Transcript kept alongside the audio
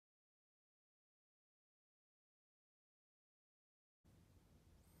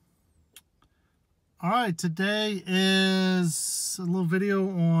All right, today is a little video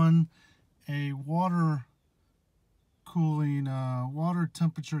on a water cooling, water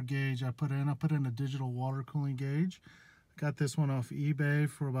temperature gauge I put in. I put in a digital water cooling gauge. Got this one off eBay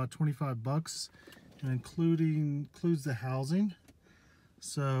for about 25 bucks and includes the housing.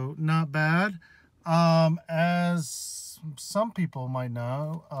 So not bad. As some people might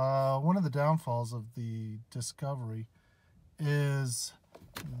know, one of the downfalls of the Discovery is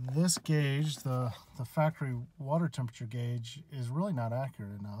this gauge, the factory water temperature gauge, is really not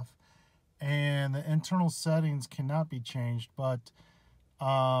accurate enough, and the internal settings cannot be changed. But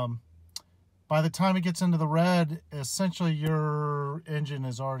by the time it gets into the red, essentially your engine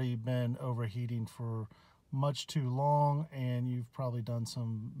has already been overheating for much too long, and you've probably done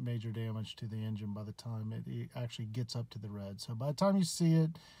some major damage to the engine by the time it actually gets up to the red. So by the time you see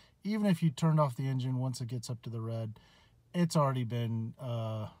it, even if you turned off the engine, once it gets up to the red, it's already been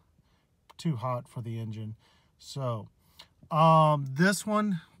too hot for the engine. So this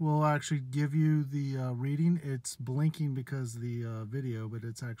one will actually give you the reading. It's blinking because of the video, but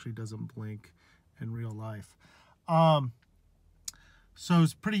it actually doesn't blink in real life. So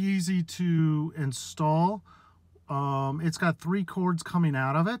it's pretty easy to install. It's got 3 cords coming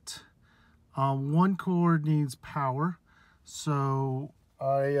out of it. One cord needs power. So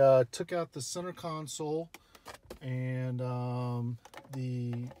I took out the center console and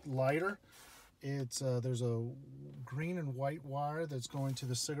the lighter. It's there's a green and white wire that's going to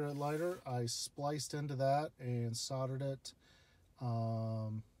the cigarette lighter. I spliced into that and soldered it.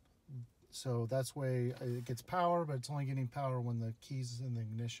 So that's way it gets power, but it's only getting power when the key's in the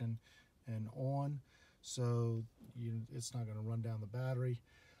ignition and on. So it's not going to run down the battery.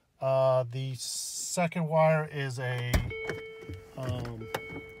 The second wire is a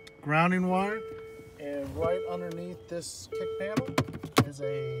grounding wire. And right underneath this kick panel is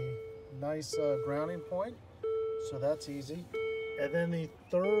a nice grounding point, so that's easy. And then the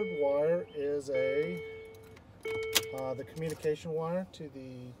third wire is the communication wire to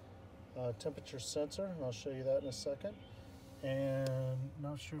the temperature sensor, and I'll show you that in a second. And I'm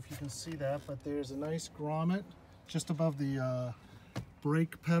not sure if you can see that, but there's a nice grommet just above the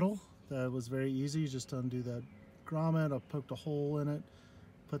brake pedal. That was very easy. You just undo that grommet. I poked a hole in it,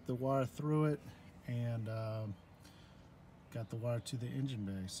 put the wire through it, and got the wire to the engine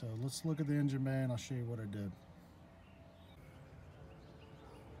bay. So let's look at the engine bay and I'll show you what I did.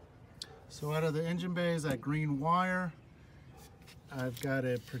 So out of the engine bay is that green wire. I've got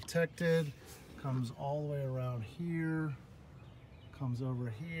it protected, comes all the way around here, comes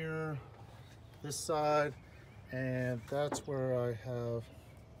over here, this side, and that's where I have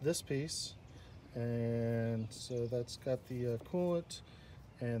this piece. And so that's got the coolant,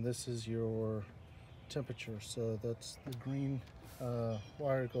 and this is your temperature. So that's the green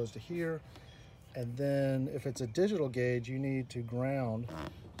wire goes to here. And then if it's a digital gauge, you need to ground.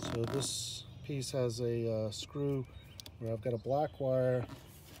 So this piece has a screw where I've got a black wire.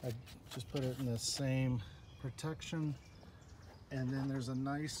 I just put it in the same protection. And then there's a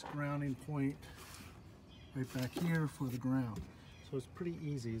nice grounding point right back here for the ground. So it's pretty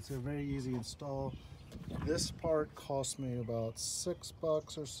easy. It's a very easy install. This part cost me about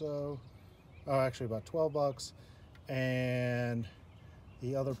 $6 or so. Oh, actually about 12 bucks. And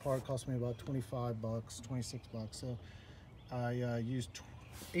the other part cost me about 25 bucks, 26 bucks. So I used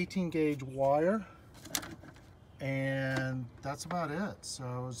 18 gauge wire, and that's about it. So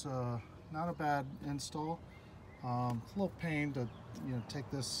it was not a bad install. A little pain to take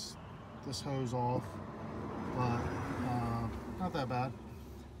this hose off, but not that bad.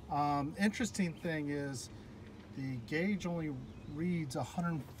 Interesting thing is the gauge only reads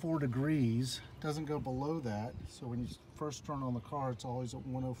 104 degrees, doesn't go below that. So when you first turn on the car, it's always at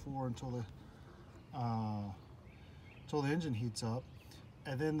 104 until the engine heats up.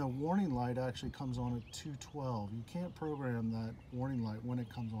 And then the warning light actually comes on at 212. You can't program that warning light when it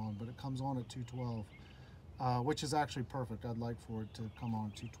comes on, but it comes on at 212, which is actually perfect. I'd like for it to come on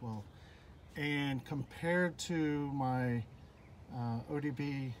at 212. And compared to my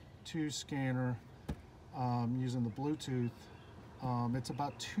ODB2 scanner using the Bluetooth, it's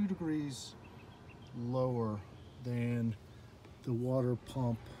about 2 degrees lower than the water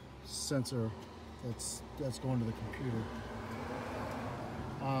pump sensor that's going to the computer.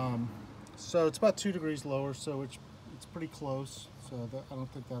 So it's about 2 degrees lower, so it's pretty close. So I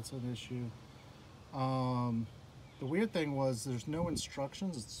don't think that's an issue. The weird thing was there's no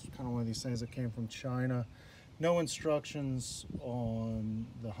instructions. It's kind of one of these things that came from China. No instructions on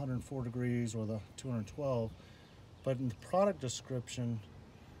the 104 degrees or the 212. But in the product description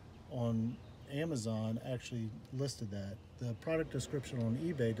on Amazon actually listed that. The product description on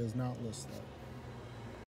eBay does not list that.